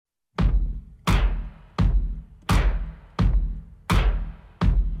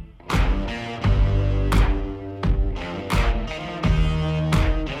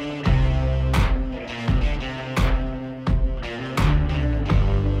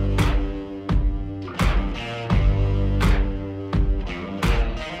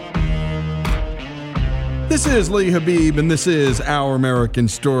This is Lee Habib, and this is Our American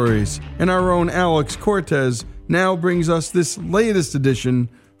Stories. And our own Alex Cortez now brings us this latest edition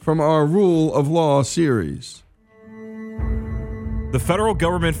from our Rule of Law series. The federal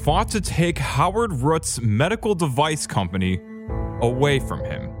government fought to take Howard Root's medical device company away from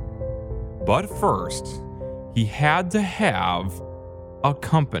him. But first, he had to have a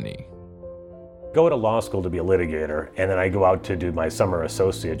company. Go to law school to be a litigator, and then I go out to do my summer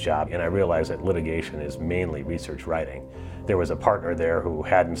associate job, and I realized that litigation is mainly research writing. There was a partner there who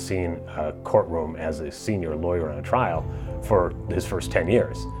hadn't seen a courtroom as a senior lawyer on a trial for his first 10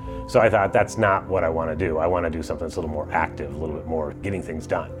 years. So I thought, that's not what I want to do. I want to do something that's a little more active, a little bit more getting things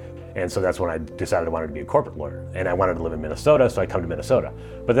done. And so that's when I decided I wanted to be a corporate lawyer. And I wanted to live in Minnesota, so I come to Minnesota.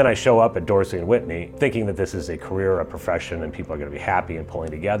 But then I show up at Dorsey and Whitney thinking that this is a career, a profession, and people are going to be happy and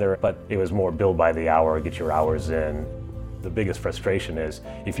pulling together. But it was more bill by the hour, get your hours in. The biggest frustration is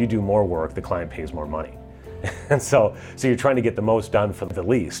if you do more work, the client pays more money. And so you're trying to get the most done for the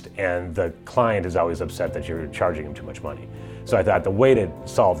least, and the client is always upset that you're charging them too much money. So I thought the way to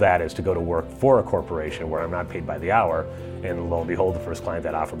solve that is to go to work for a corporation where I'm not paid by the hour, and lo and behold, the first client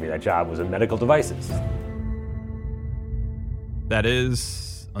that offered me that job was in medical devices. That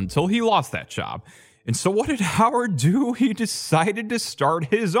is, until he lost that job. And so what did Howard do? He decided to start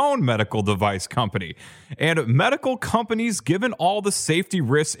his own medical device company. And medical companies, given all the safety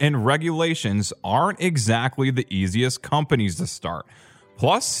risks and regulations, aren't exactly the easiest companies to start.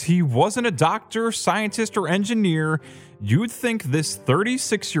 Plus, he wasn't a doctor, scientist, or engineer. You'd think this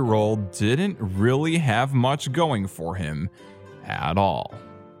 36-year-old didn't really have much going for him at all.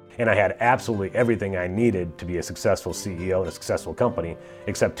 And I had absolutely everything I needed to be a successful CEO in a successful company,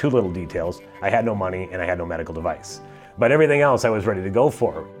 except two little details. I had no money and I had no medical device. But everything else I was ready to go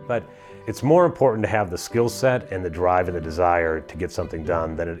for. But it's more important to have the skill set and the drive and the desire to get something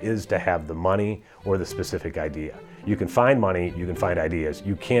done than it is to have the money or the specific idea. You can find money, you can find ideas.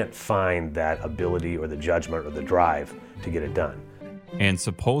 You can't find that ability or the judgment or the drive to get it done. And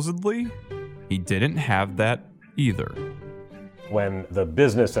supposedly, he didn't have that either. When the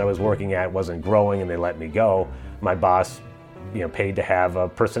business I was working at wasn't growing and they let me go, my boss paid to have a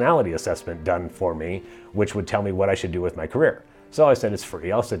personality assessment done for me, which would tell me what I should do with my career. So I said, it's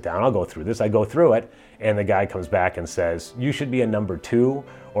free, I'll sit down, I'll go through this. I go through it, and the guy comes back and says, you should be a number 2,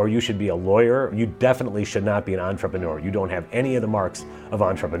 or you should be a lawyer. You definitely should not be an entrepreneur. You don't have any of the marks of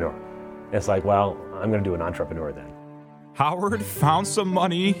entrepreneur. And it's like, well, I'm gonna do an entrepreneur then. Howard found some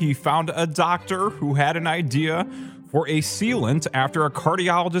money. He found a doctor who had an idea for a sealant after a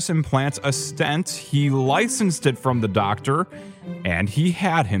cardiologist implants a stent. He licensed it from the doctor, and he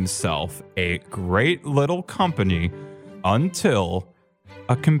had himself a great little company until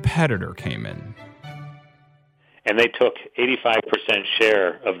a competitor came in. And they took 85%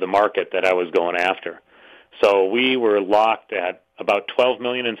 share of the market that I was going after. So we were locked at about $12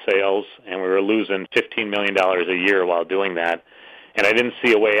 million in sales, and we were losing $15 million a year while doing that, and I didn't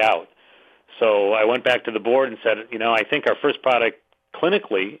see a way out. So I went back to the board and said, I think our first product,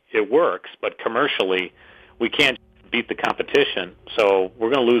 clinically, it works, but commercially, we can't beat the competition. So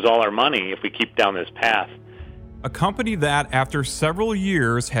we're going to lose all our money if we keep down this path. A company that, after several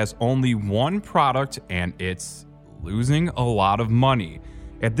years, has only one product, and it's losing a lot of money.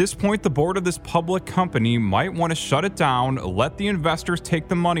 At this point, the board of this public company might want to shut it down, let the investors take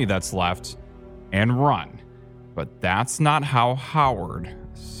the money that's left, and run. But that's not how Howard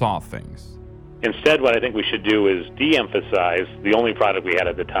saw things. Instead, what I think we should do is de-emphasize the only product we had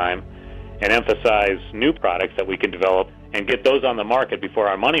at the time and emphasize new products that we can develop and get those on the market before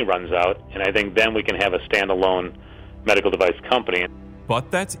our money runs out. And I think then we can have a standalone medical device company.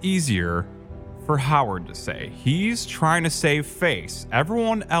 But that's easier for Howard to say. He's trying to save face.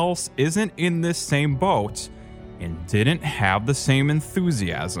 Everyone else isn't in this same boat and didn't have the same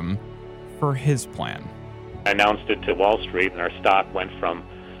enthusiasm for his plan. I announced it to Wall Street, and our stock went from,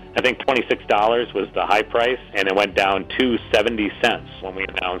 I think $26 was the high price, and it went down to 70 cents when we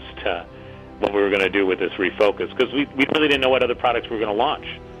announced what we were going to do with this refocus, because we really didn't know what other products we were going to launch.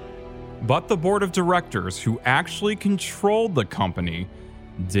 But the board of directors, who actually controlled the company,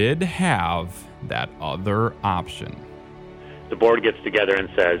 did have that other option. The board gets together and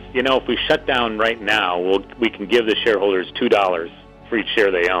says, if we shut down right now, we can give the shareholders $2 for each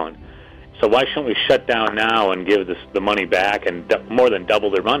share they own. So why shouldn't we shut down now and give the money back and more than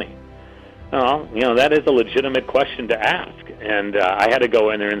double their money? Well, that is a legitimate question to ask. And I had to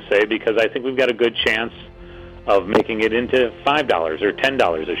go in there and say, because I think we've got a good chance of making it into $5 or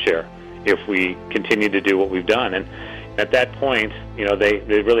 $10 a share if we continue to do what we've done. And at that point,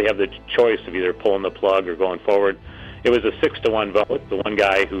 they really have the choice of either pulling the plug or going forward. It was a 6-to-1 vote. The one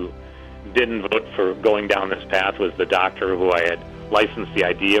guy who didn't vote for going down this path was the doctor who I had licensed the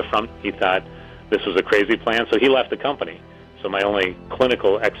idea from. He thought this was a crazy plan, so he left the company. So my only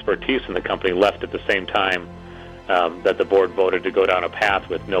clinical expertise in the company left at the same time that the board voted to go down a path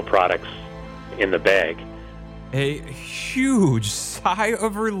with no products in the bag. A huge sigh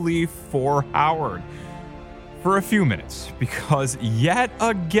of relief for Howard for a few minutes, because yet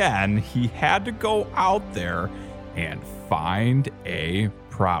again he had to go out there and find a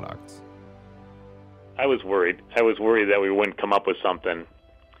product. I was worried. I was worried that we wouldn't come up with something.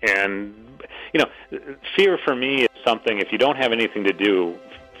 And, fear for me is something, if you don't have anything to do,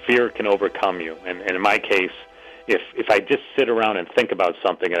 fear can overcome you. And in my case, if I just sit around and think about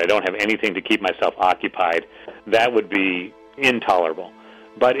something and I don't have anything to keep myself occupied, that would be intolerable.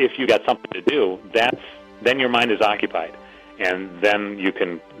 But if you got something to do, then your mind is occupied. And then you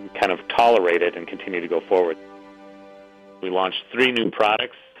can kind of tolerate it and continue to go forward. We launched 3 new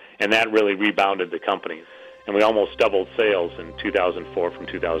products, and that really rebounded the company. And we almost doubled sales in 2004 from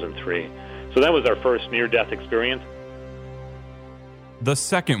 2003. So that was our first near-death experience. The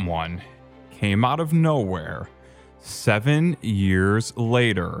second one came out of nowhere 7 years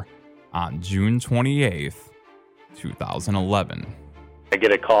later on June 28th, 2011. I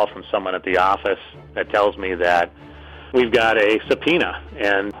get a call from someone at the office that tells me that we've got a subpoena.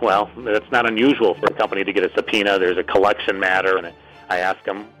 And, well, that's not unusual for a company to get a subpoena. There's a collection matter. And I asked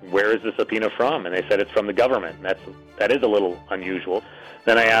them, where is the subpoena from? And they said it's from the government. That is a little unusual.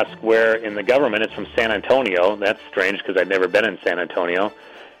 Then I asked where in the government. It's from San Antonio. That's strange because I'd never been in San Antonio.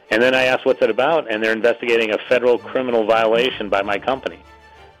 And then I asked what's it about, and they're investigating a federal criminal violation by my company.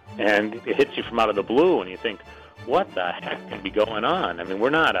 And it hits you from out of the blue, and you think, what the heck can be going on? I mean, we're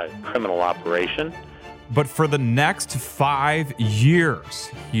not a criminal operation. But for the next 5 years,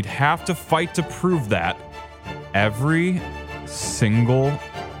 he'd have to fight to prove that every single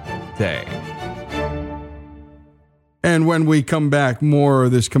day. And when we come back, more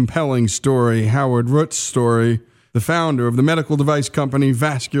of this compelling story, Howard Root's story, the founder of the medical device company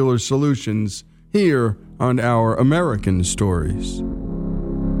Vascular Solutions, here on Our American Stories.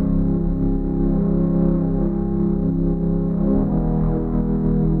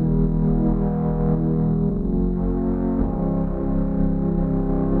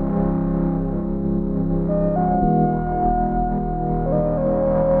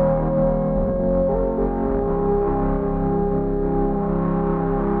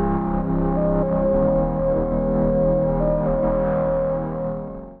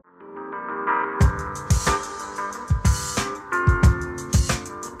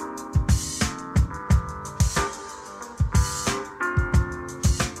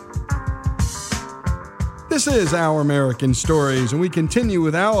 This is Our American Stories, and we continue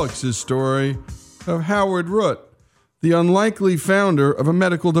with Alex's story of Howard Root, the unlikely founder of a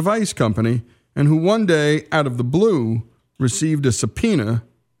medical device company, and who one day, out of the blue, received a subpoena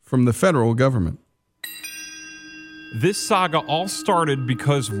from the federal government. This saga all started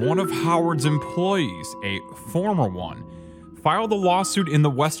because one of Howard's employees, a former one, filed a lawsuit in the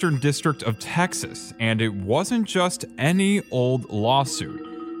Western District of Texas, and it wasn't just any old lawsuit.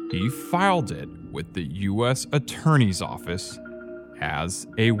 He filed it with the U.S. Attorney's Office as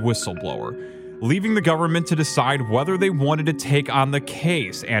a whistleblower, leaving the government to decide whether they wanted to take on the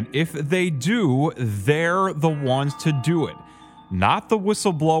case, and if they do, they're the ones to do it, not the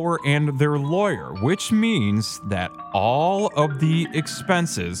whistleblower and their lawyer, which means that all of the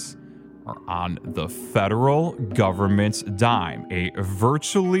expenses are on the federal government's dime, a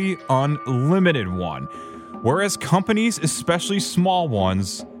virtually unlimited one, whereas companies, especially small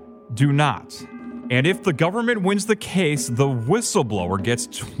ones, do not. And if the government wins the case, the whistleblower gets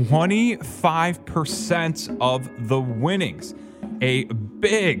 25% of the winnings, a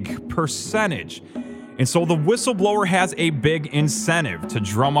big percentage. And so the whistleblower has a big incentive to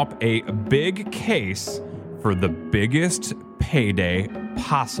drum up a big case for the biggest payday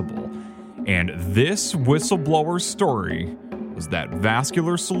possible. And this whistleblower story was that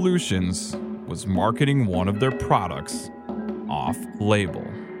Vascular Solutions was marketing one of their products off-label.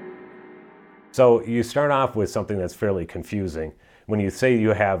 So you start off with something that's fairly confusing. When you say you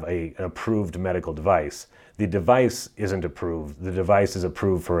have an approved medical device, the device isn't approved. The device is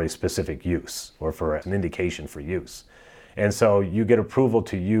approved for a specific use or for an indication for use. And so you get approval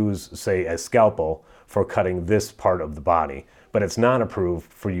to use, say, a scalpel for cutting this part of the body, but it's not approved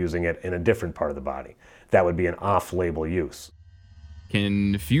for using it in a different part of the body. That would be an off-label use.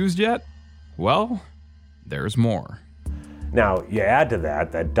 Confused yet? Well, there's more. Now, you add to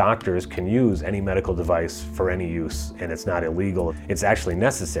that doctors can use any medical device for any use, and it's not illegal. It's actually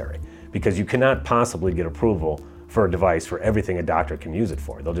necessary, because you cannot possibly get approval for a device for everything a doctor can use it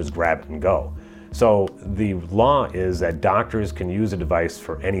for. They'll just grab it and go. So the law is that doctors can use a device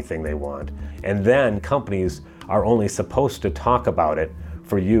for anything they want, and then companies are only supposed to talk about it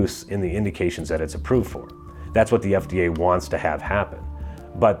for use in the indications that it's approved for. That's what the FDA wants to have happen.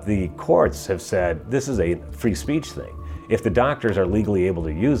 But the courts have said this is a free speech thing. If the doctors are legally able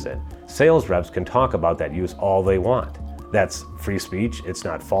to use it, sales reps can talk about that use all they want. That's free speech. It's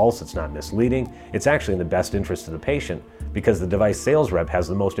not false. It's not misleading. It's actually in the best interest of the patient because the device sales rep has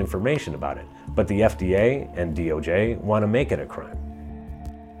the most information about it. But the FDA and DOJ want to make it a crime.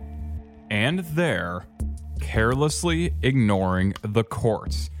 And they're carelessly ignoring the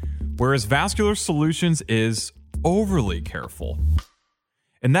courts, whereas Vascular Solutions is overly careful.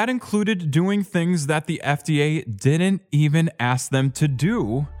 And that included doing things that the FDA didn't even ask them to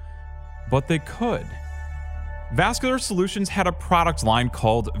do, but they could. Vascular Solutions had a product line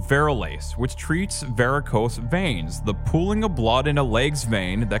called Veralace, which treats varicose veins, the pooling of blood in a leg's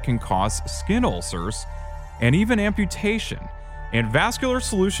vein that can cause skin ulcers and even amputation. And Vascular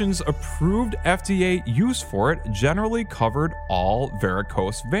Solutions' approved FDA use for it generally covered all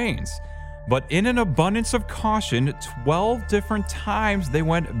varicose veins. But in an abundance of caution, 12 different times they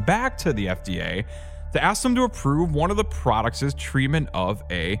went back to the FDA to ask them to approve one of the products' treatment of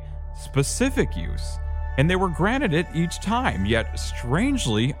a specific use. And they were granted it each time, yet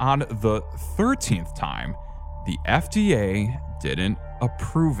strangely, on the 13th time, the FDA didn't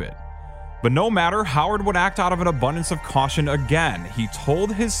approve it. But no matter, Howard would act out of an abundance of caution again. He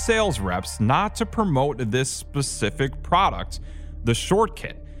told his sales reps not to promote this specific product, the short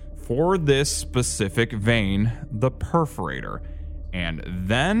kit, for this specific vein, the perforator. And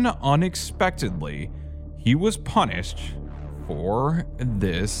then, unexpectedly, he was punished for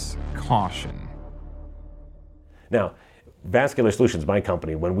this caution. Now, Vascular Solutions, my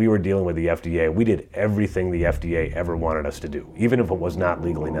company, when we were dealing with the FDA, we did everything the FDA ever wanted us to do, even if it was not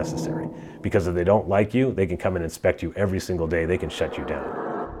legally necessary. Because if they don't like you, they can come and inspect you every single day. They can shut you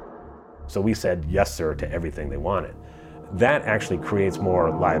down. So we said yes, sir, to everything they wanted. That actually creates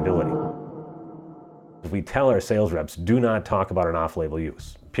more liability. If we tell our sales reps, do not talk about an off-label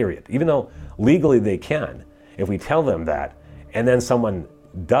use, period. Even though legally they can, if we tell them that, and then someone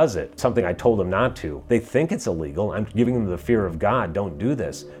does it, something I told them not to, they think it's illegal. I'm giving them the fear of God, don't do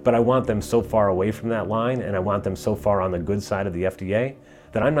this. But I want them so far away from that line, and I want them so far on the good side of the FDA,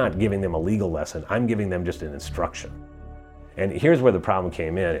 that I'm not giving them a legal lesson, I'm giving them just an instruction. And here's where the problem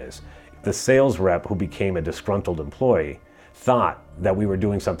came in is, the sales rep who became a disgruntled employee thought that we were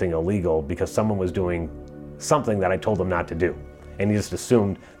doing something illegal because someone was doing something that I told them not to do. And he just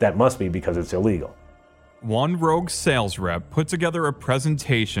assumed that must be because it's illegal. One rogue sales rep put together a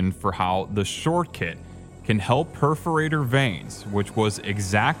presentation for how the short kit can help perforator veins, which was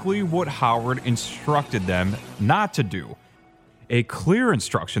exactly what Howard instructed them not to do. A clear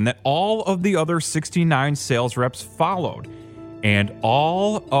instruction that all of the other 69 sales reps followed. And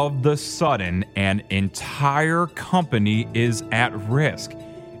all of the sudden, an entire company is at risk.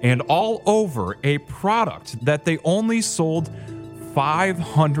 And all over a product that they only sold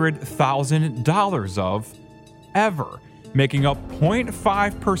 $500,000 of ever, making up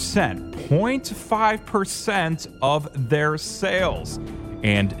 0.5% of their sales,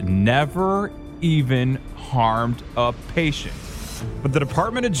 and never even harmed a patient. But the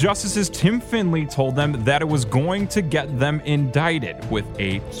Department of Justice's Tim Finley told them that it was going to get them indicted with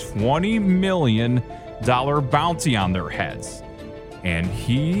a $20 million bounty on their heads. And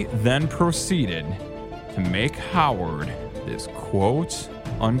he then proceeded to make Howard this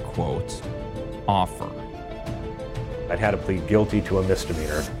quote-unquote offer. I'd had to plead guilty to a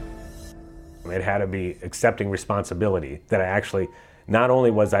misdemeanor. It had to be accepting responsibility that I actually, not only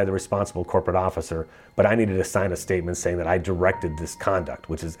was I the responsible corporate officer, but I needed to sign a statement saying that I directed this conduct,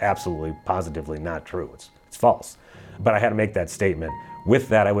 which is absolutely, positively not true. It's false. But I had to make that statement. With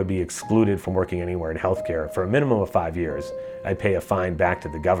that, I would be excluded from working anywhere in healthcare for a minimum of 5 years. I'd pay a fine back to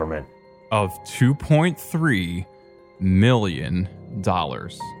the government of $2.3 million.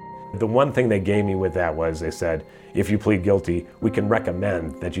 The one thing they gave me with that was they said, if you plead guilty, we can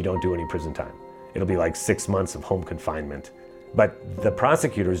recommend that you don't do any prison time. It'll be like 6 months of home confinement. But the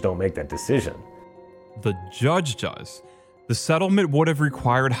prosecutors don't make that decision. The judge does. The settlement would have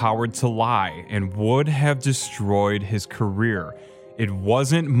required Howard to lie and would have destroyed his career. It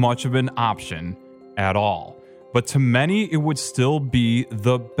wasn't much of an option at all. But to many, it would still be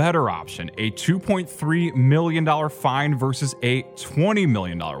the better option, a $2.3 million fine versus a $20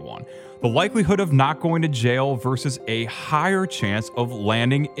 million one. The likelihood of not going to jail versus a higher chance of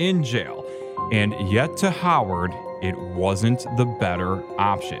landing in jail. And yet to Howard, it wasn't the better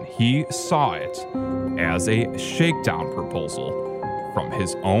option. He saw it as a shakedown proposal from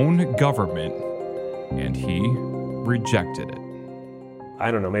his own government, and he rejected it.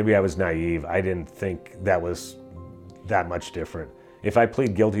 I don't know, maybe I was naive. I didn't think that was that much different. If I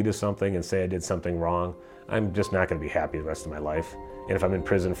plead guilty to something and say I did something wrong, I'm just not going to be happy the rest of my life. And if I'm in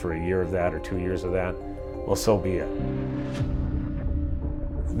prison for a year of that or 2 years of that, well, so be it.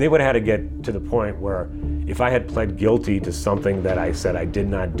 They would have had to get to the point where if I had pled guilty to something that I said I did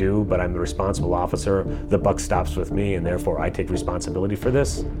not do, but I'm the responsible officer, the buck stops with me, and therefore I take responsibility for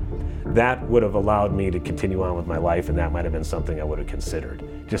this, that would have allowed me to continue on with my life, and that might have been something I would have considered,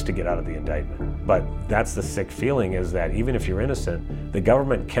 just to get out of the indictment. But that's the sick feeling, is that even if you're innocent, the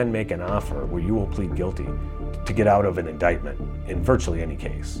government can make an offer where you will plead guilty to get out of an indictment in virtually any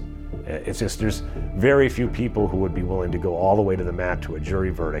case. It's just, there's very few people who would be willing to go all the way to the mat to a jury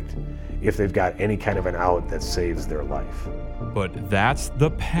verdict if they've got any kind of an out that saves their life. But that's the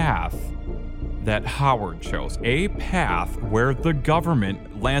path that Howard chose, a path where the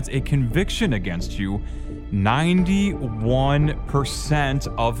government lands a conviction against you 91%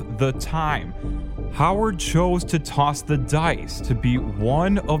 of the time. Howard chose to toss the dice to be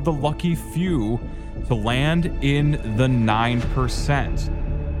one of the lucky few to land in the 9%.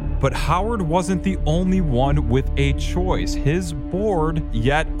 But Howard wasn't the only one with a choice. His board,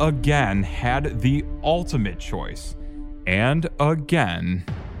 yet again, had the ultimate choice. And again,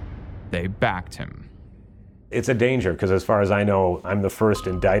 they backed him. It's a danger, because as far as I know, I'm the first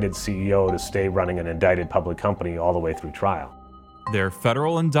indicted CEO to stay running an indicted public company all the way through trial. Their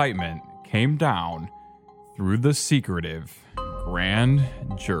federal indictment came down through the secretive grand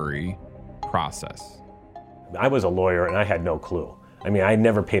jury process. I was a lawyer and I had no clue. I mean, I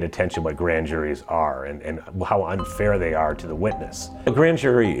never paid attention what grand juries are and how unfair they are to the witness. A grand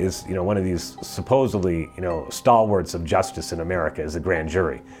jury is, one of these supposedly, stalwarts of justice in America is the grand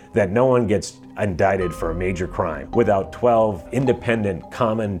jury. That no one gets indicted for a major crime without 12 independent,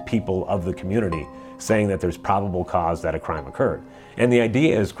 common people of the community saying that there's probable cause that a crime occurred. And the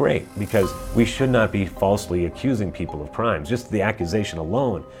idea is great, because we should not be falsely accusing people of crimes. Just the accusation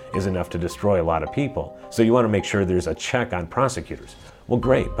alone is enough to destroy a lot of people. So you want to make sure there's a check on prosecutors. Well,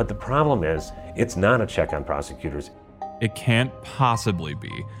 great, but the problem is, it's not a check on prosecutors. It can't possibly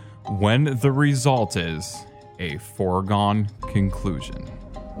be when the result is a foregone conclusion.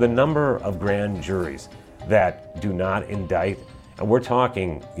 The number of grand juries that do not indict, and we're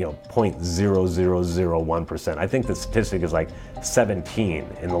talking, 0.0001%. I think the statistic is like 17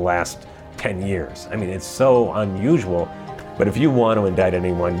 in the last 10 years. I mean, it's so unusual, but if you want to indict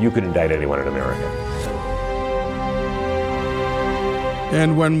anyone, you could indict anyone in America.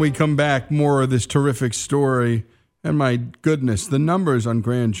 And when we come back, more of this terrific story. And my goodness, the numbers on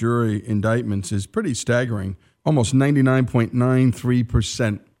grand jury indictments is pretty staggering. Almost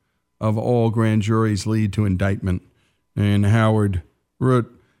 99.93% of all grand juries lead to indictment. And Howard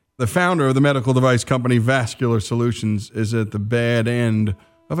Root, the founder of the medical device company Vascular Solutions, is at the bad end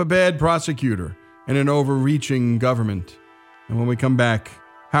of a bad prosecutor and an overreaching government. And when we come back,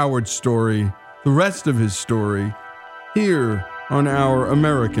 Howard's story, the rest of his story, here on Our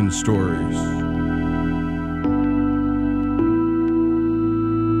American Stories.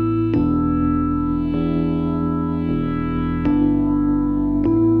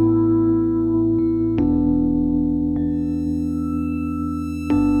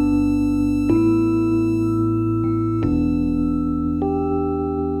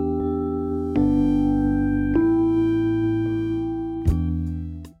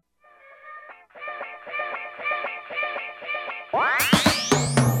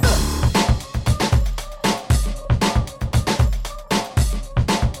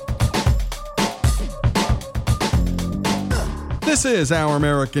 This is Our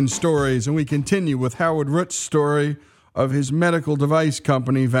American Stories, and we continue with Howard Root's story of his medical device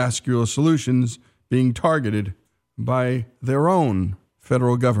company, Vascular Solutions, being targeted by their own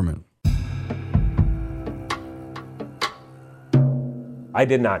federal government. I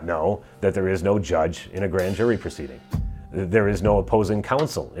did not know that there is no judge in a grand jury proceeding. There is no opposing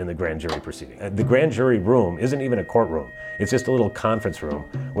counsel in the grand jury proceeding. The grand jury room isn't even a courtroom. It's just a little conference room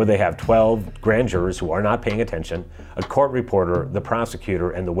where they have 12 grand jurors who are not paying attention, a court reporter, the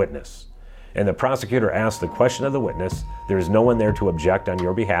prosecutor, and the witness. And the prosecutor asks the question of the witness. There is no one there to object on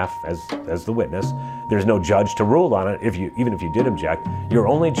your behalf as the witness. There's no judge to rule on it. Even if you did object, your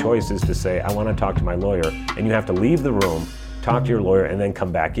only choice is to say, I want to talk to my lawyer, and you have to leave the room, talk to your lawyer, and then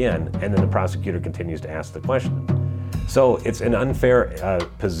come back in, and then the prosecutor continues to ask the question. So it's an unfair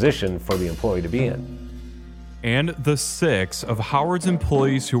position for the employee to be in. And the 6 of Howard's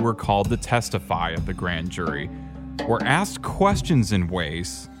employees who were called to testify at the grand jury were asked questions in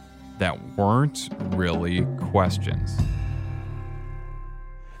ways that weren't really questions.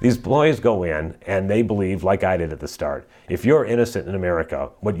 These employees go in and they believe, like I did at the start, if you're innocent in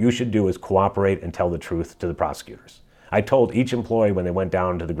America, what you should do is cooperate and tell the truth to the prosecutors. I told each employee when they went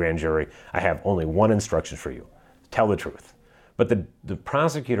down to the grand jury, I have only one instruction for you: tell the truth. But the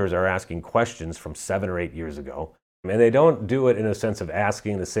prosecutors are asking questions from 7 or 8 years ago, and they don't do it in a sense of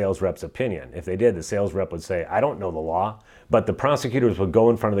asking the sales rep's opinion. If they did, the sales rep would say, I don't know the law, but the prosecutors would go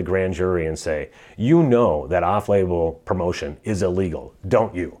in front of the grand jury and say, you know that off-label promotion is illegal,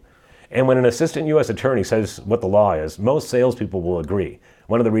 don't you? And when an assistant U.S. attorney says what the law is, most salespeople will agree.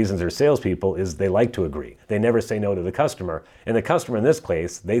 One of the reasons they're salespeople is they like to agree. They never say no to the customer, and the customer in this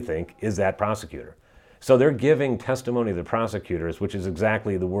case, they think, is that prosecutor. So they're giving testimony to the prosecutors, which is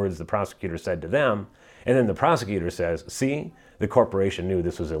exactly the words the prosecutor said to them. And then the prosecutor says, see, the corporation knew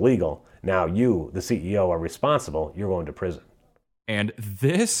this was illegal. Now you, the CEO, are responsible. You're going to prison. And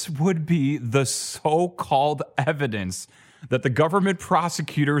this would be the so-called evidence that the government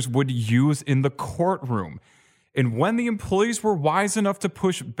prosecutors would use in the courtroom. And when the employees were wise enough to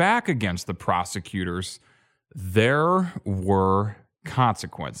push back against the prosecutors, there were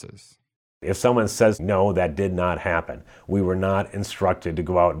consequences. If someone says, no, that did not happen, we were not instructed to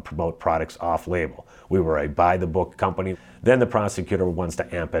go out and promote products off-label, we were a by-the-book company, then the prosecutor wants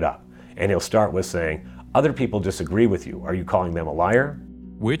to amp it up. And he'll start with saying, other people disagree with you. Are you calling them a liar?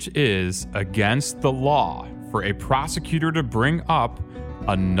 Which is against the law for a prosecutor to bring up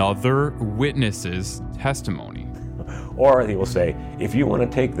another witness's testimony. Or he will say, if you want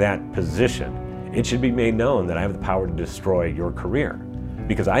to take that position, it should be made known that I have the power to destroy your career,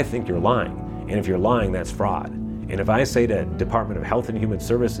 because I think you're lying. And if you're lying, that's fraud. And if I say to Department of Health and Human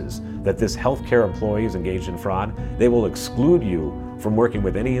Services that this healthcare employee is engaged in fraud, they will exclude you from working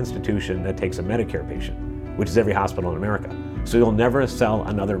with any institution that takes a Medicare patient, which is every hospital in America. So you'll never sell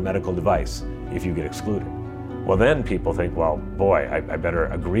another medical device if you get excluded. Well, then people think, well, boy, I better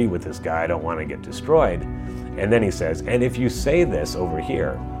agree with this guy. I don't want to get destroyed. And then he says, and if you say this over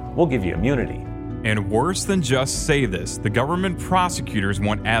here, we'll give you immunity. And worse than just say this, the government prosecutors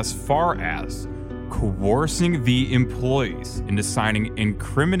went as far as coercing the employees into signing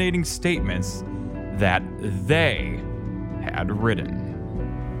incriminating statements that they had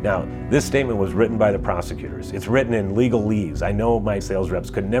written. Now, this statement was written by the prosecutors. It's written in legalese. I know my sales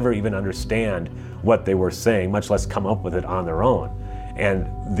reps could never even understand what they were saying, much less come up with it on their own. And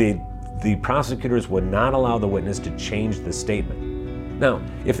the prosecutors would not allow the witness to change the statement. Now,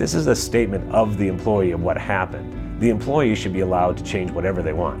 if this is a statement of the employee of what happened, the employee should be allowed to change whatever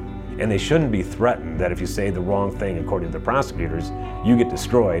they want. And they shouldn't be threatened that if you say the wrong thing according to the prosecutors, you get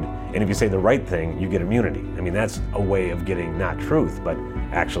destroyed, and if you say the right thing, you get immunity. I mean, that's a way of getting not truth, but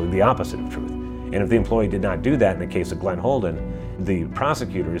actually the opposite of truth. And if the employee did not do that in the case of Glenn Holden, the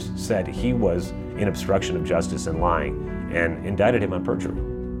prosecutors said he was in obstruction of justice and lying and indicted him on perjury.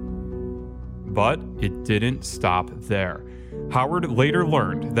 But it didn't stop there. Howard later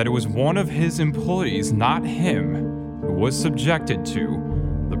learned that it was one of his employees, not him, who was subjected to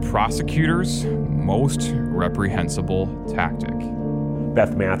the prosecutor's most reprehensible tactic.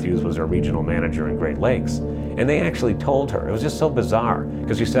 Beth Matthews was our regional manager in Great Lakes, and they actually told her, it was just so bizarre,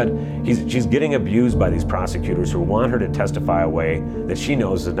 because she said she's getting abused by these prosecutors who want her to testify a way that she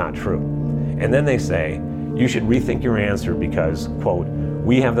knows is not true. And then they say, you should rethink your answer because, quote,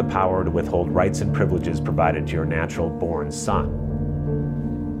 we have the power to withhold rights and privileges provided to your natural-born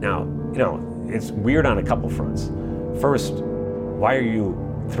son. Now, it's weird on a couple fronts. First, why are you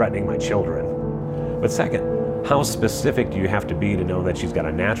threatening my children? But second, how specific do you have to be to know that she's got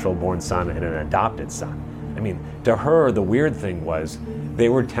a natural-born son and an adopted son? I mean, to her, the weird thing was they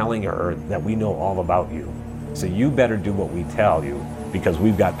were telling her that we know all about you, so you better do what we tell you because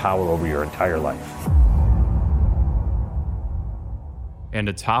we've got power over your entire life. And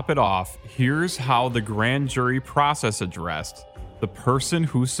to top it off, here's how the grand jury process addressed the person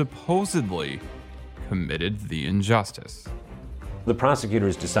who supposedly committed the injustice. The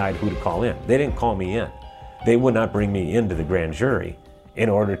prosecutors decide who to call in. They didn't call me in. They would not bring me into the grand jury in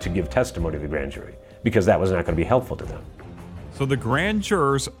order to give testimony to the grand jury because that was not going to be helpful to them. So the grand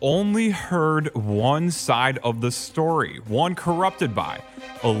jurors only heard one side of the story, one corrupted by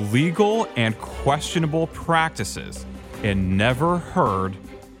illegal and questionable practices, and never heard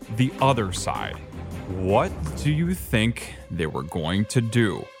the other side. What do you think they were going to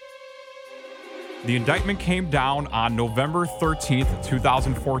do? The indictment came down on November 13th,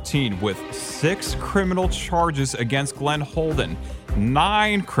 2014, with 6 criminal charges against Glenn Holden,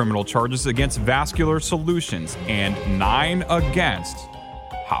 9 criminal charges against Vascular Solutions, and 9 against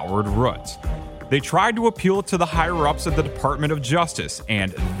Howard Root. They tried to appeal it to the higher-ups at the Department of Justice,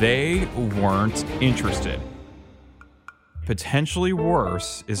 and they weren't interested. Potentially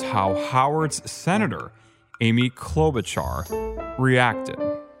worse is how Howard's senator, Amy Klobuchar, reacted.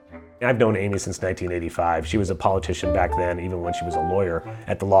 I've known Amy since 1985. She was a politician back then, even when she was a lawyer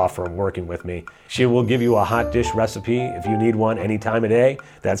at the law firm working with me. She will give you a hot dish recipe if you need one any time of day.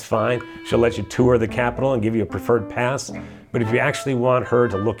 That's fine. She'll let you tour the Capitol and give you a preferred pass. But if you actually want her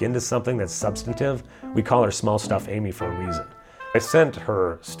to look into something that's substantive, we call her Small Stuff Amy for a reason. I sent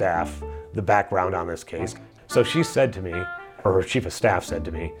her staff the background on this case. So she said to me, or her chief of staff said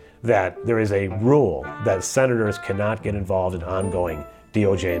to me, that there is a rule that senators cannot get involved in ongoing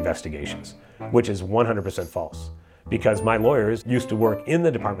DOJ investigations, which is 100% false. Because my lawyers used to work in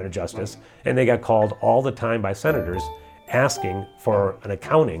the Department of Justice, and they got called all the time by senators asking for an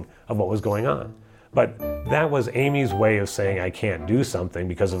accounting of what was going on. But that was Amy's way of saying I can't do something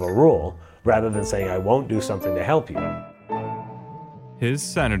because of a rule, rather than saying I won't do something to help you. His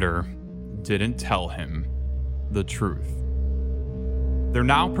senator didn't tell him the truth. They're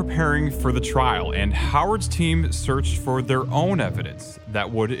now preparing for the trial, and Howard's team searched for their own evidence that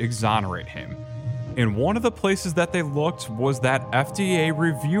would exonerate him. And one of the places that they looked was that FDA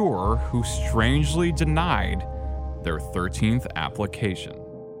reviewer who strangely denied their 13th application.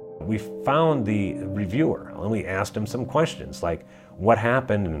 We found the reviewer and we asked him some questions like, what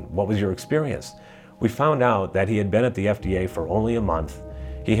happened and what was your experience? We found out that he had been at the FDA for only a month.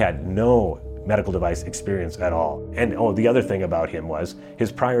 He had no medical device experience at all. And the other thing about him was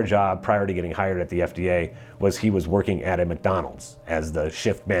his prior job, prior to getting hired at the FDA, was he was working at a McDonald's as the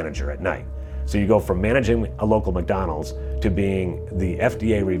shift manager at night. So you go from managing a local McDonald's to being the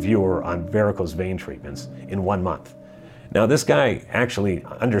FDA reviewer on varicose vein treatments in 1 month. Now this guy actually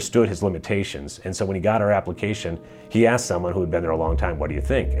understood his limitations, and so when he got our application, he asked someone who had been there a long time, what do you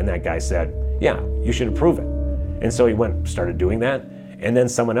think? And that guy said, yeah, you should approve it. And so he started doing that. And then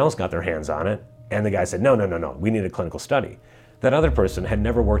someone else got their hands on it, and the guy said, no, we need a clinical study. That other person had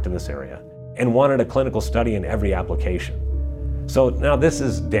never worked in this area and wanted a clinical study in every application. So now this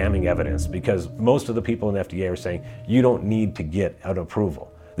is damning evidence, because most of the people in the FDA are saying, you don't need to get an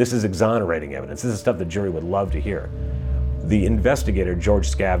approval. This is exonerating evidence. This is stuff the jury would love to hear. The investigator,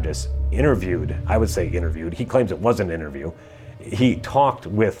 George Skavdis, he claims it was an interview. He talked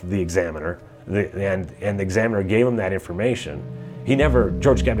with the examiner, and the examiner gave him that information.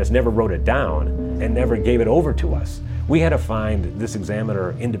 George Skavdis never wrote it down and never gave it over to us. We had to find this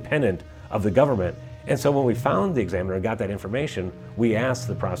examiner independent of the government. And so when we found the examiner and got that information, we asked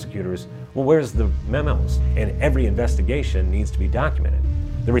the prosecutors, well, where's the memos? And every investigation needs to be documented.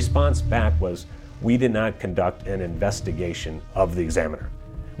 The response back was, we did not conduct an investigation of the examiner.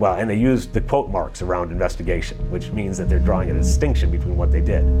 Well, and they used the quote marks around investigation, which means that they're drawing a distinction between what they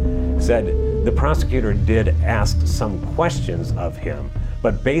did. Said the prosecutor did ask some questions of him,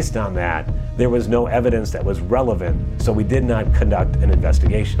 but based on that, there was no evidence that was relevant, so we did not conduct an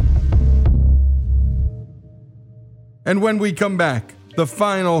investigation. And when we come back, the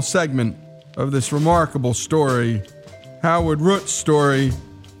final segment of this remarkable story, Howard Root's story,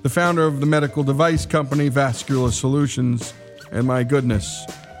 the founder of the medical device company Vascular Solutions, and my goodness,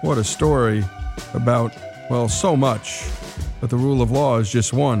 what a story about, well, so much, but the rule of law is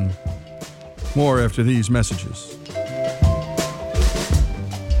just one. More after these messages.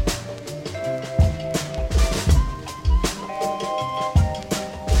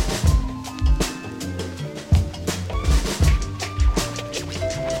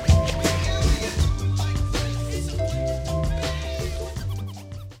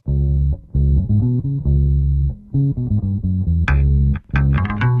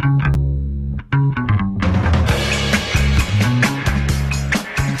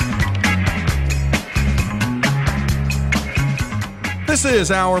 This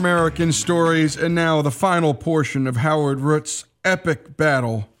is Our American Stories, and now the final portion of Howard Root's epic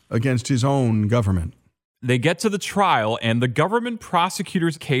battle against his own government. They get to the trial, and the government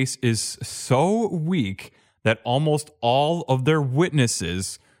prosecutor's case is so weak that almost all of their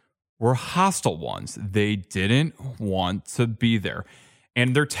witnesses were hostile ones. They didn't want to be there.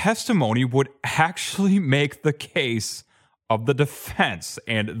 And their testimony would actually make the case of the defense.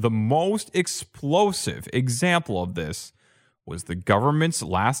 And the most explosive example of this was the government's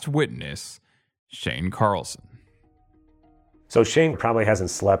last witness, Shane Carlson. So Shane probably hasn't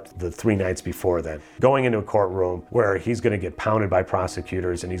slept the 3 nights before then. Going into a courtroom where he's going to get pounded by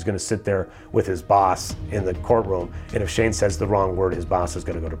prosecutors and he's going to sit there with his boss in the courtroom, and if Shane says the wrong word, his boss is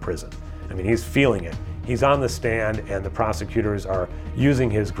going to go to prison. I mean, he's feeling it. He's on the stand and the prosecutors are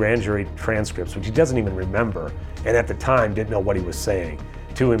using his grand jury transcripts, which he doesn't even remember, and at the time didn't know what he was saying,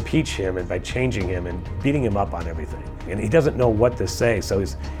 to impeach him and by changing him and beating him up on everything. And he doesn't know what to say, so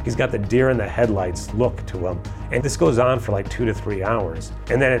he's got the deer in the headlights look to him. And this goes on for like 2 to 3 hours.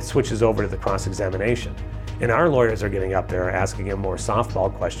 And then it switches over to the cross-examination. And our lawyers are getting up there asking him more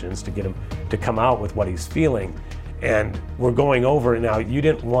softball questions to get him to come out with what he's feeling. And we're going over, now you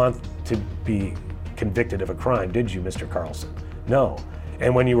didn't want to be convicted of a crime, did you, Mr. Carlson? No.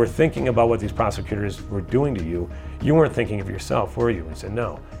 And when you were thinking about what these prosecutors were doing to you, you weren't thinking of yourself, were you? He said,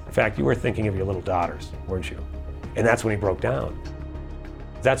 no. In fact, you were thinking of your little daughters, weren't you? And that's when he broke down.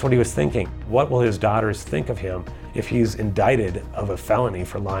 That's what he was thinking. What will his daughters think of him if he's indicted of a felony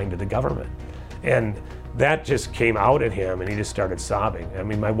for lying to the government? And that just came out at him, and he just started sobbing. I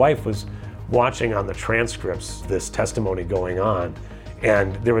mean, my wife was watching on the transcripts this testimony going on,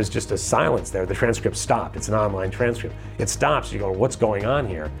 and there was just a silence there. The transcript stopped. It's an online transcript. It stops. You go, what's going on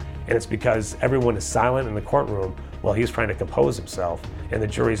here? And it's because everyone is silent in the courtroom while he's trying to compose himself, and the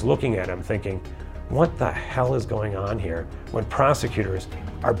jury's looking at him thinking, what the hell is going on here when prosecutors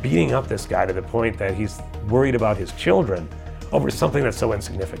are beating up this guy to the point that he's worried about his children over something that's so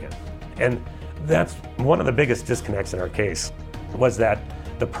insignificant? And that's one of the biggest disconnects in our case, was that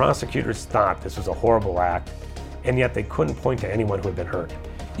the prosecutors thought this was a horrible act, and yet they couldn't point to anyone who had been hurt.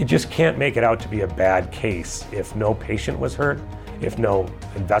 You just can't make it out to be a bad case if no patient was hurt, if no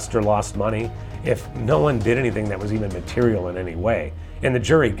investor lost money, if no one did anything that was even material in any way. And the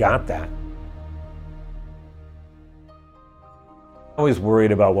jury got that. Always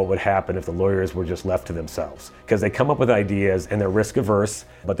worried about what would happen if the lawyers were just left to themselves, because they come up with ideas and they're risk averse,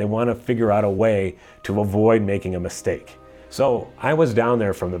 but they want to figure out a way to avoid making a mistake. So I was down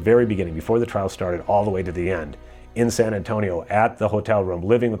there from the very beginning, before the trial started, all the way to the end, in San Antonio, at the hotel room,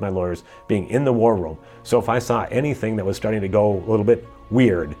 living with my lawyers, being in the war room. So if I saw anything that was starting to go a little bit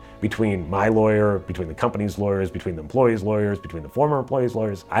weird between my lawyer, between the company's lawyers, between the employees' lawyers, between the former employees'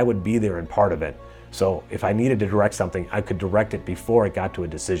 lawyers, I would be there and part of it. So if I needed to direct something, I could direct it before it got to a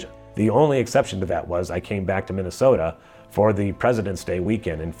decision. The only exception to that was I came back to Minnesota for the President's Day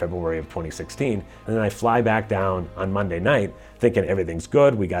weekend in February of 2016, and then I fly back down on Monday night thinking everything's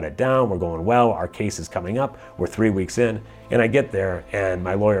good, we got it down, we're going well, our case is coming up, we're 3 weeks in, and I get there and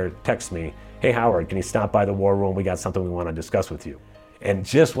my lawyer texts me, hey Howard, can you stop by the war room, we got something we want to discuss with you. And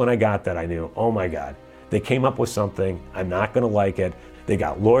just when I got that, I knew, oh my God, they came up with something, I'm not gonna like it. They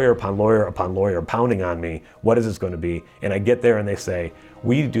got lawyer upon lawyer upon lawyer pounding on me. What is this going to be? And I get there and they say,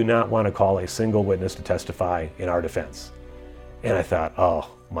 we do not want to call a single witness to testify in our defense. And I thought,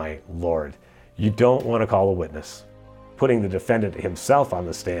 oh my Lord, you don't want to call a witness. Putting the defendant himself on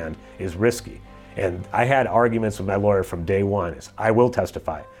the stand is risky. And I had arguments with my lawyer from day one. I will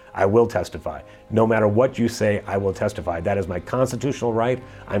testify. I will testify. No matter what you say, I will testify. That is my constitutional right.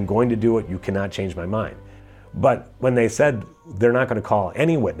 I'm going to do it. You cannot change my mind. But when they said they're not going to call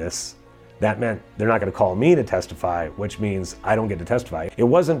any witness, that meant they're not going to call me to testify, which means I don't get to testify. It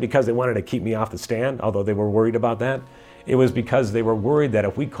wasn't because they wanted to keep me off the stand, although they were worried about that. It was because they were worried that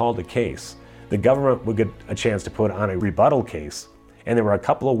if we called a case, the government would get a chance to put on a rebuttal case. And there were a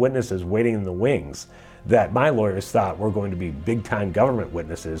couple of witnesses waiting in the wings that my lawyers thought were going to be big-time government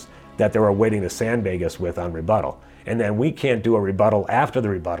witnesses that they were waiting to sandbag us with on rebuttal. And then we can't do a rebuttal after the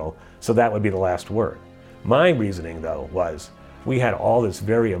rebuttal, so that would be the last word. My reasoning, though, was we had all this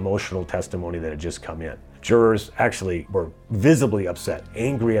very emotional testimony that had just come in. Jurors actually were visibly upset,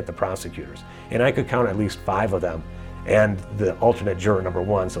 angry at the prosecutors. And I could count at least 5 of them and the alternate juror number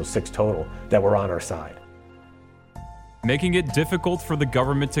 1, so 6 total, that were on our side. Making it difficult for the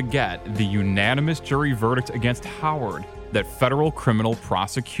government to get the unanimous jury verdict against Howard that federal criminal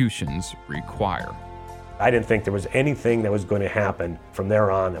prosecutions require. I didn't think there was anything that was going to happen from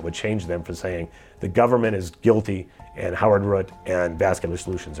there on that would change them from saying the government is guilty and Howard Root and Vascular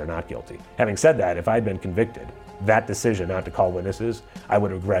Solutions are not guilty. Having said that, if I'd been convicted, that decision not to call witnesses, I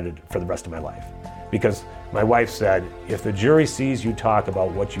would have regretted for the rest of my life. Because my wife said, if the jury sees you talk about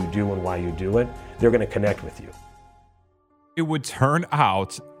what you do and why you do it, they're going to connect with you. It would turn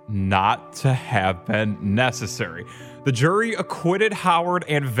out not to have been necessary. The jury acquitted Howard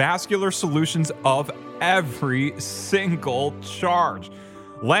and Vascular Solutions of every single charge,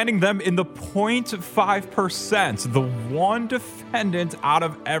 landing them in the 0.5%, the one defendant out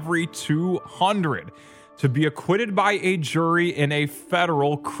of every 200 to be acquitted by a jury in a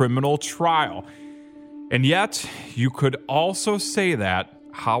federal criminal trial. And yet, you could also say that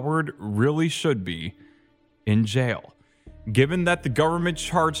Howard really should be in jail, given that the government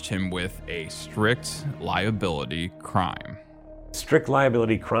charged him with a strict liability crime. Strict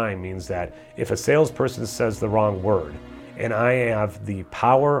liability crime means that if a salesperson says the wrong word, and I have the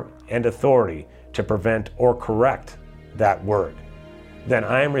power and authority to prevent or correct that word, then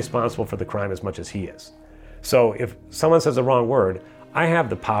I am responsible for the crime as much as he is. So if someone says the wrong word, I have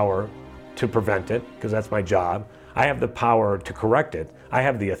the power to prevent it, because that's my job. I have the power to correct it. I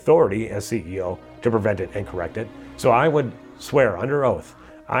have the authority as CEO to prevent it and correct it. So I would swear under oath,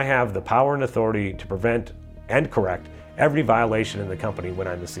 I have the power and authority to prevent and correct every violation in the company when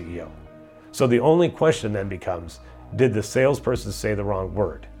I'm the CEO. So the only question then becomes, did the salesperson say the wrong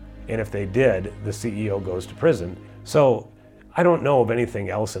word? And if they did, the CEO goes to prison. So I don't know of anything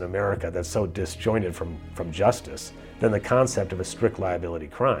else in America that's so disjointed from justice than the concept of a strict liability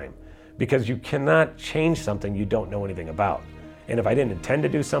crime, because you cannot change something you don't know anything about. And if I didn't intend to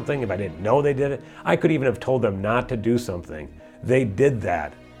do something, if I didn't know they did it, I could even have told them not to do something. They did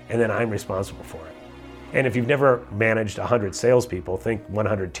that, and then I'm responsible for it. And if you've never managed 100 salespeople, think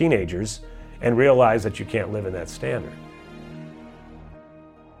 100 teenagers, and realize that you can't live in that standard.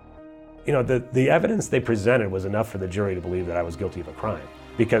 You know, the evidence they presented was enough for the jury to believe that I was guilty of a crime,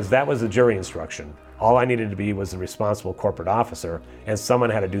 because that was the jury instruction. All I needed to be was the responsible corporate officer, and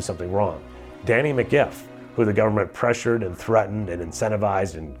someone had to do something wrong. Danny McGiff, who the government pressured and threatened and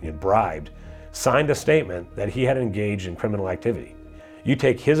incentivized and bribed, signed a statement that he had engaged in criminal activity. You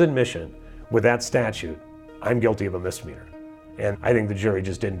take his admission with that statute, I'm guilty of a misdemeanor. And I think the jury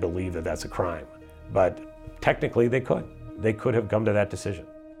just didn't believe that that's a crime. But technically they could. They could have come to that decision.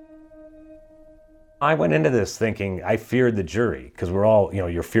 I went into this thinking I feared the jury, because we're all,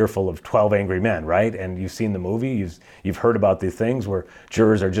 you're fearful of 12 Angry Men, right? And you've seen the movie, you've heard about the things where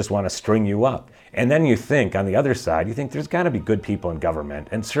jurors just want to string you up. And then you think, on the other side, you think there's got to be good people in government.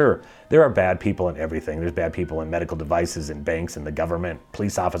 And sure, there are bad people in everything. There's bad people in medical devices, in banks, in the government,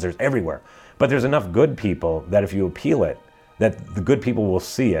 police officers, everywhere. But there's enough good people that if you appeal it, that the good people will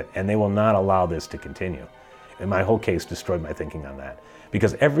see it and they will not allow this to continue. And my whole case destroyed my thinking on that.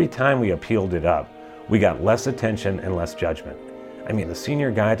 Because every time we appealed it up, we got less attention and less judgment. I mean, the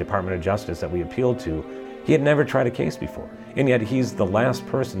senior guy at Department of Justice that we appealed to, he had never tried a case before. And yet he's the last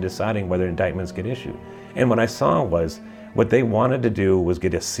person deciding whether indictments get issued. And what I saw was, what they wanted to do was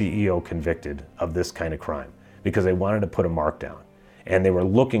get a CEO convicted of this kind of crime, because they wanted to put a mark down. And they were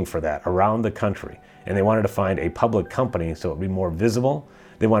looking for that around the country. And they wanted to find a public company so it would be more visible.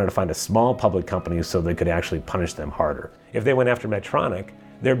 They wanted to find a small public company so they could actually punish them harder. If they went after Medtronic,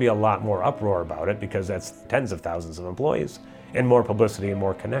 there'd be a lot more uproar about it, because that's tens of thousands of employees and more publicity and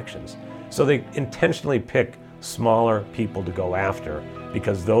more connections. So they intentionally pick smaller people to go after,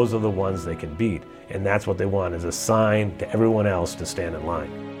 because those are the ones they can beat. And that's what they want, is a sign to everyone else to stand in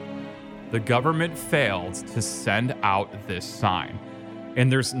line. The government failed to send out this sign,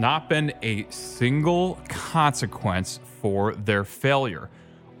 and there's not been a single consequence for their failure.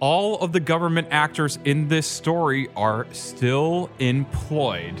 All of the government actors in this story are still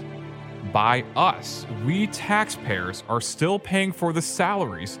employed by us. We taxpayers are still paying for the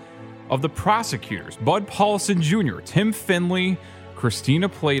salaries of the prosecutors, Bud Paulson Jr., Tim Finley, Christina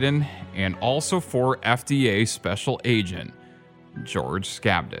Platen, and also for FDA Special Agent George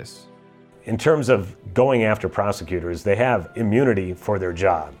Skabdis. In terms of going after prosecutors, they have immunity for their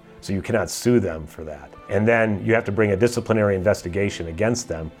job, so you cannot sue them for that. And then you have to bring a disciplinary investigation against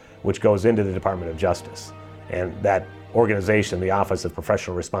them, which goes into the Department of Justice. And that organization, the Office of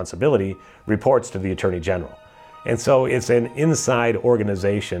Professional Responsibility, reports to the Attorney General. And so it's an inside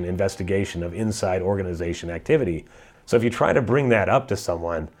organization investigation of inside organization activity. So if you try to bring that up to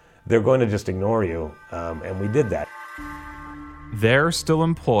someone, they're going to just ignore you, and we did that. They're still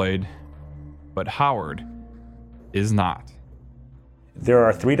employed, but Howard is not. There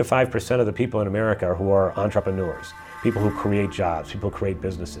are 3 to 5% of the people in America who are entrepreneurs, people who create jobs, people who create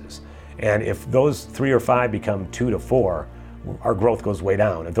businesses. And if those 3 or 5 become 2 to 4, our growth goes way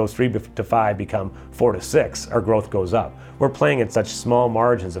down. If those 3 to 5 become 4 to 6, our growth goes up. We're playing in such small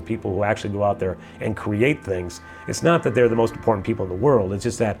margins of people who actually go out there and create things. It's not that they're the most important people in the world, it's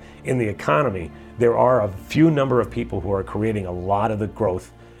just that in the economy, there are a few number of people who are creating a lot of the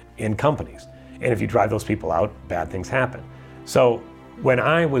growth in companies. And if you drive those people out, bad things happen. So when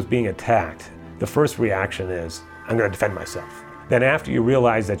I was being attacked, the first reaction is, I'm going to defend myself. Then after you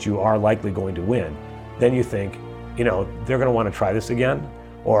realize that you are likely going to win, then you think, they're going to want to try this again,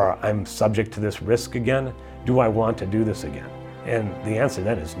 or I'm subject to this risk again. Do I want to do this again? And the answer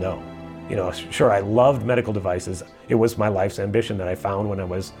then is no. Sure, I loved medical devices. It was my life's ambition that I found when I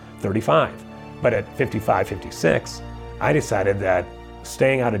was 35. But at 55, 56, I decided that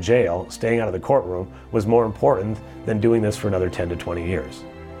staying out of jail, staying out of the courtroom was more important than doing this for another 10 to 20 years.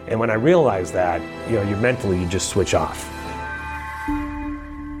 And when I realized that, you just switch off.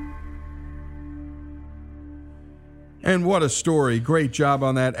 And what a story. Great job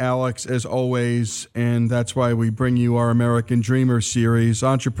on that, Alex, as always. And that's why we bring you our American Dreamer series.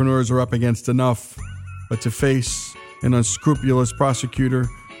 Entrepreneurs are up against enough, but to face an unscrupulous prosecutor,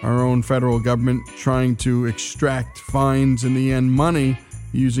 our own federal government trying to extract fines, in the end money,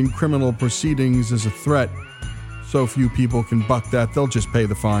 using criminal proceedings as a threat. So few people can buck that. They'll just pay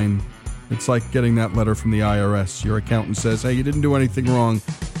the fine. It's like getting that letter from the IRS. Your accountant says, hey, you didn't do anything wrong,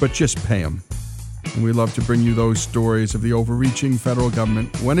 but just pay them. And we love to bring you those stories of the overreaching federal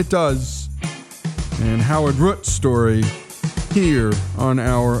government when it does. And Howard Root's story here on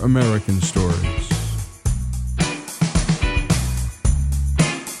Our American Story.